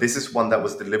 But this is one that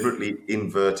was deliberately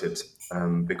inverted,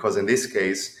 because in this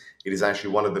case, it is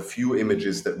actually one of the few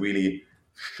images that really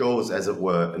shows, as it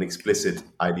were, an explicit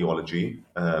ideology.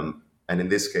 And in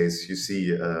this case, you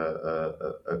see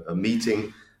a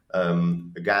meeting,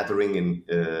 a gathering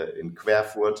in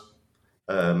Querfurt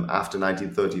after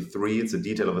 1933. It's a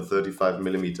detail of a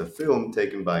 35mm film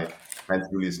taken by Hans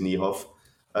Julius Niehoff.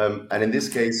 And in this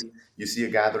case, you see a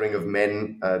gathering of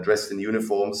men dressed in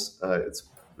uniforms. It's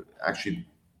actually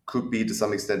could be to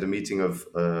some extent a meeting of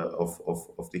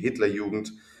the Hitlerjugend,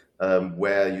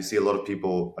 where you see a lot of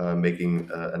people making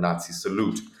a Nazi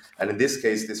salute. And in this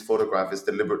case, this photograph is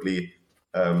deliberately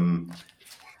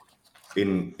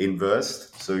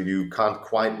inversed, so you can't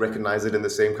quite recognize it in the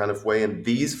same kind of way. And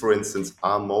these, for instance,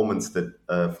 are moments that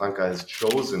Franka has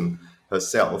chosen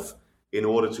herself in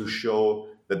order to show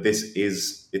that this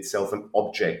is itself an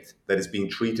object that is being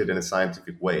treated in a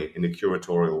scientific way, in a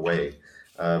curatorial way,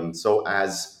 so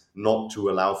as not to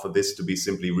allow for this to be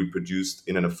simply reproduced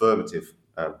in an affirmative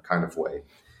kind of way.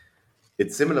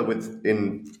 It's similar with,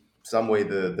 in some way,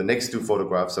 the next two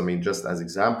photographs. I mean, just as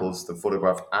examples, the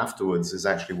photograph afterwards is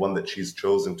actually one that she's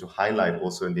chosen to highlight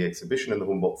also in the exhibition in the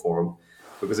Humboldt Forum,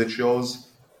 because it shows,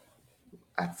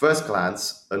 at first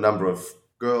glance, a number of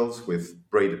girls with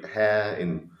braided hair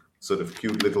in sort of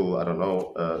cute little, I don't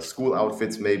know, school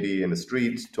outfits maybe, in the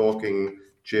street, talking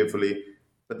cheerfully.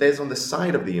 But there's on the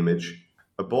side of the image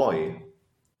a boy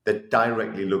that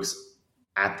directly looks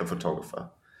at the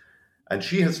photographer. And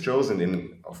she has chosen,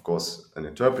 in, of course, an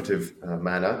interpretive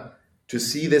manner, to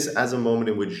see this as a moment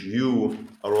in which you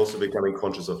are also becoming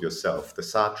conscious of yourself, the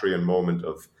Sartrean moment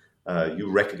of you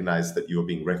recognize that you are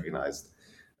being recognized.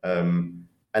 And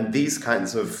these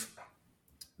kinds of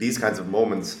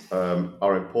moments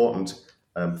are important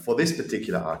for this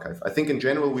particular archive. I think in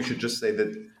general we should just say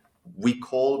that we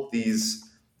call these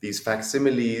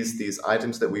facsimiles, these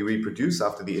items that we reproduce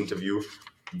after the interview,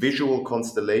 visual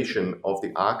constellation of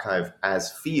the archive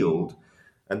as field.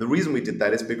 And the reason we did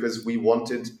that is because we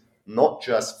wanted not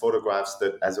just photographs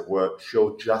that, as it were,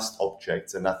 show just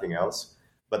objects and nothing else,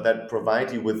 but that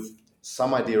provide you with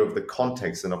some idea of the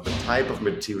context and of the type of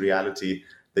materiality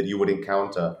that you would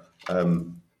encounter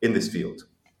in this field.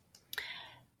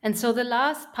 And so the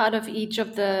last part of each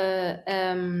of the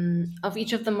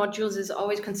modules is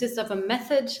always consists of a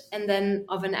method and then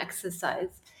of an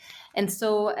exercise. And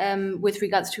so with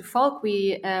regards to folk,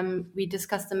 we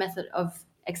discussed the method of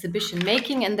exhibition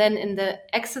making, and then in the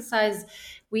exercise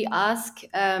we ask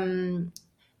the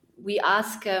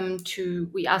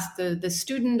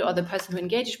student or the person who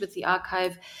engaged with the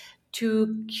archive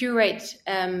to curate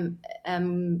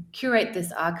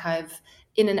this archive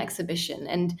in an exhibition,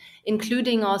 and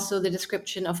including also the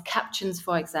description of captions,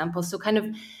 for example. So kind of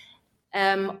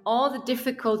all the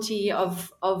difficulty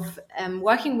of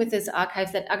working with this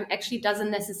archive that actually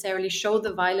doesn't necessarily show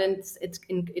the violence. It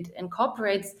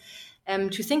incorporates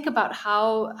to think about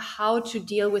how to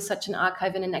deal with such an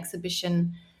archive in an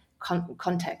exhibition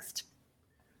context.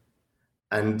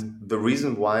 And the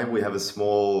reason why we have a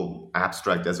small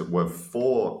abstract, as it were,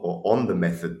 for or on the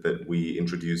method that we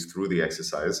introduced through the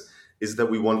exercise is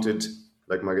that we wanted,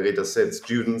 like Margareta said,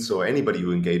 students or anybody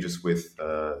who engages with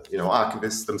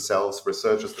archivists themselves,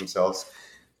 researchers themselves,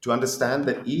 to understand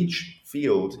that each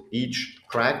field, each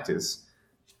practice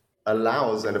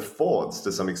allows and affords,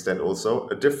 to some extent also,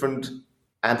 a different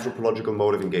anthropological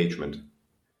mode of engagement.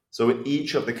 So in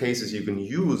each of the cases, you can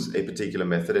use a particular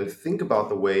method and think about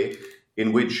the way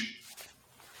in which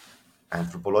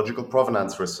anthropological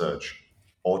provenance research,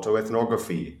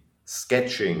 autoethnography,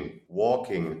 sketching,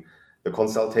 walking, the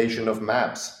consultation of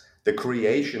maps, the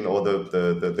creation or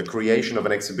the creation of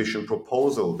an exhibition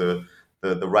proposal, the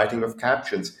writing of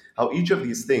captions, how each of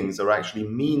these things are actually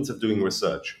means of doing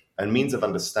research and means of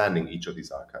understanding each of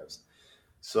these archives.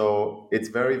 So it's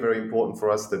very, very important for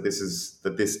us that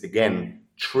this again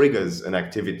triggers an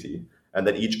activity, and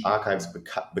that each archive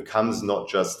becomes not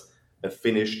just a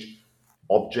finished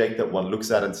object that one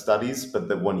looks at and studies, but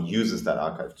that one uses that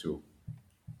archive too.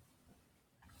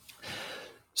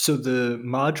 So the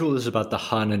module is about the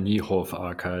Hanne Niehoff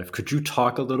archive. Could you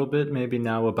talk a little bit maybe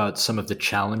now about some of the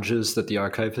challenges that the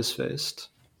archive has faced?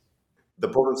 The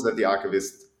problems that the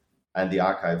archivist and the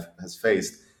archive has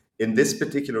faced. In this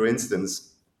particular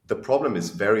instance, the problem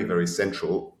is very, very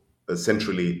central,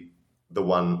 essentially the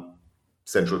one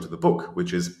central to the book,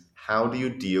 which is how do you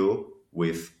deal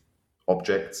with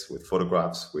objects, with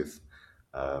photographs, with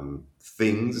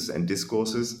things and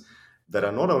discourses that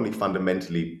are not only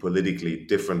fundamentally politically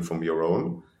different from your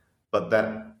own, but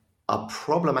that are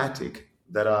problematic,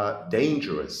 that are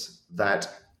dangerous, that,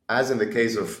 as in the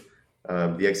case of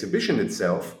the exhibition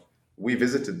itself, we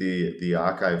visited the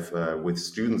archive with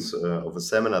students of a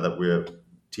seminar that we're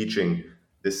teaching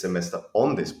this semester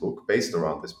on this book, based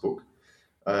around this book.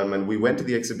 And we went to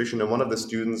the exhibition, and one of the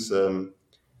students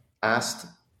asked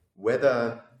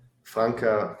whether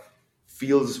Franca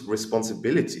feels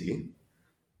responsibility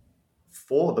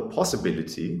for the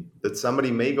possibility that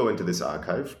somebody may go into this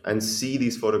archive and see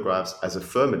these photographs as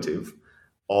affirmative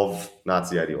of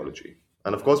Nazi ideology.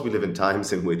 And of course, we live in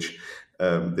times in which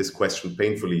this question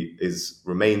painfully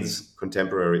remains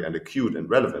contemporary and acute and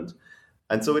relevant.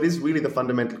 And so it is really the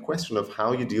fundamental question of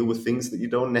how you deal with things that you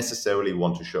don't necessarily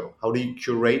want to show. How do you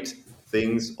curate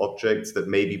things, objects that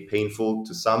may be painful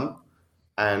to some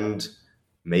and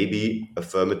maybe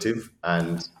affirmative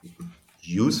and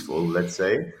useful, let's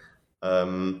say,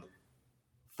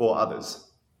 for others?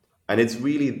 And it's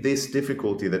really this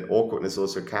difficulty that awkwardness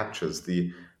also captures,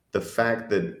 the fact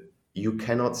that you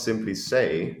cannot simply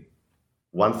say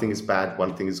one thing is bad,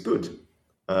 one thing is good.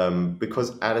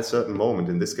 Because at a certain moment,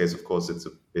 in this case, of course,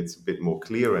 it's a bit more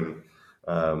clear,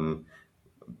 and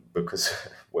because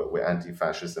we're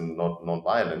anti-fascist and not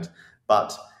non-violent,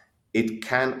 but it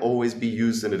can always be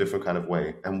used in a different kind of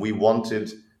way. And we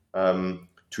wanted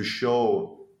to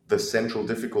show the central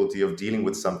difficulty of dealing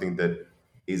with something that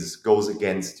goes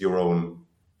against your own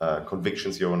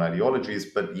convictions, your own ideologies,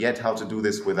 but yet how to do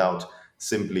this without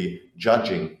simply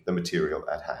judging the material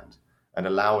at hand and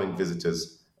allowing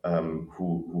visitors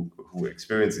who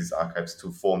experience these archives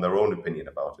to form their own opinion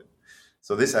about it.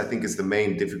 So this, I think, is the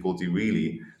main difficulty,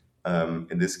 really,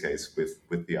 in this case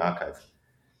with the archive.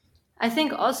 I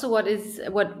think also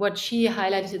what she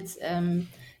highlighted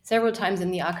several times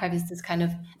in the archive is this kind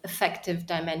of effective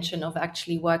dimension of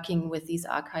actually working with these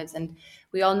archives. And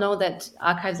we all know that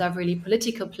archives are really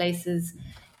political places,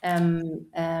 and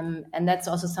that's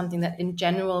also something that in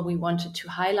general we wanted to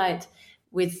highlight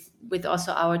with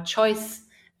also our choice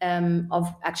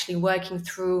of actually working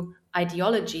through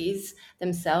ideologies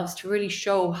themselves to really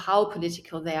show how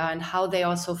political they are and how they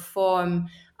also form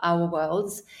our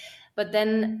worlds. But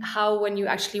then how, when you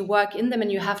actually work in them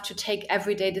and you have to take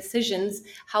everyday decisions,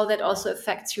 how that also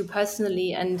affects you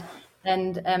personally, and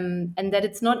that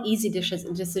it's not easy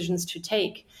decisions to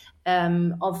take,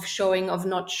 of showing, of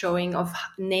not showing, of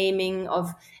naming,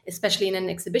 of, especially in an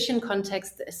exhibition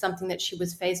context, something that she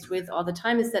was faced with all the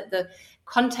time is that the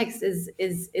context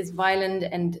is violent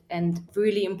and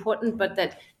really important, but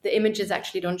that the images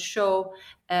actually don't show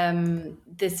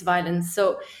this violence.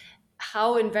 So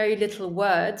how in very little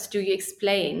words do you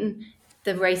explain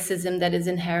the racism that is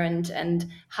inherent, and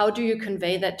how do you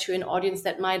convey that to an audience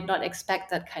that might not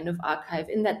expect that kind of archive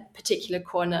in that particular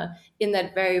corner, in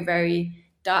that very, very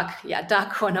dark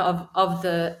corner of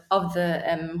the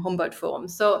Humboldt Forum.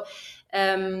 So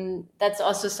that's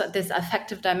also this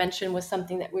affective dimension was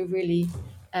something that we really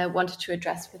wanted to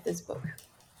address with this book.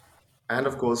 And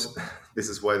of course, this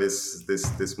is why this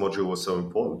module was so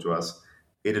important to us.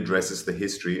 It addresses the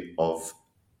history of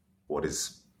what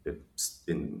is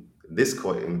in this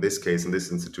case, in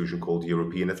this institution, called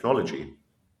European ethnology.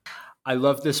 I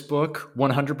love this book,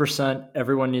 100%.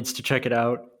 Everyone needs to check it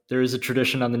out. There is a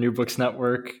tradition on the New Books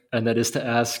Network, and that is to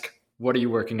ask, what are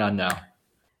you working on now?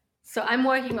 So I'm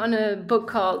working on a book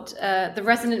called The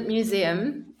Resonant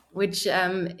Museum, which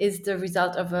is the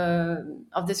result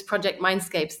of this project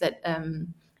Mindscapes that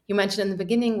you mentioned in the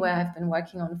beginning, where I've been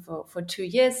working on for 2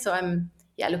 years. So I'm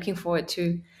looking forward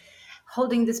to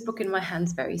holding this book in my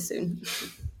hands very soon.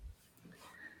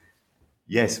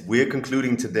 Yes, we're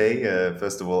concluding today,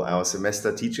 first of all, our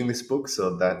semester teaching this book.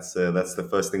 So that's the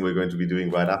first thing we're going to be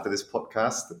doing right after this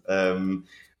podcast.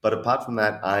 But apart from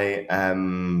that, I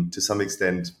am, to some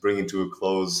extent, bringing to a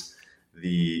close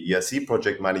the ERC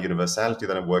project, Minor Universality,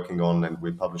 that I'm working on, and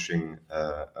we're publishing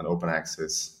an open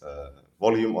access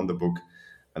volume on the book.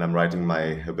 And I'm writing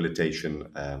my habilitation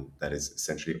that is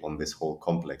essentially on this whole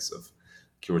complex of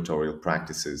curatorial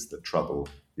practices that trouble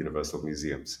universal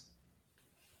museums.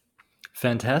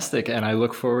 Fantastic. And I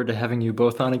look forward to having you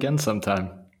both on again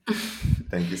sometime.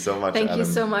 Thank you so much, Adam. Thank you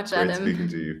so much, Adam. Great speaking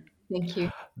to you. Thank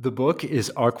you. The book is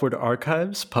Awkward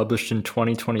Archives, published in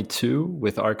 2022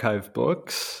 with Archive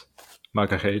Books.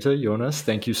 Margareta, Jonas,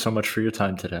 thank you so much for your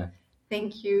time today.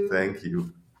 Thank you. Thank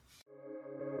you.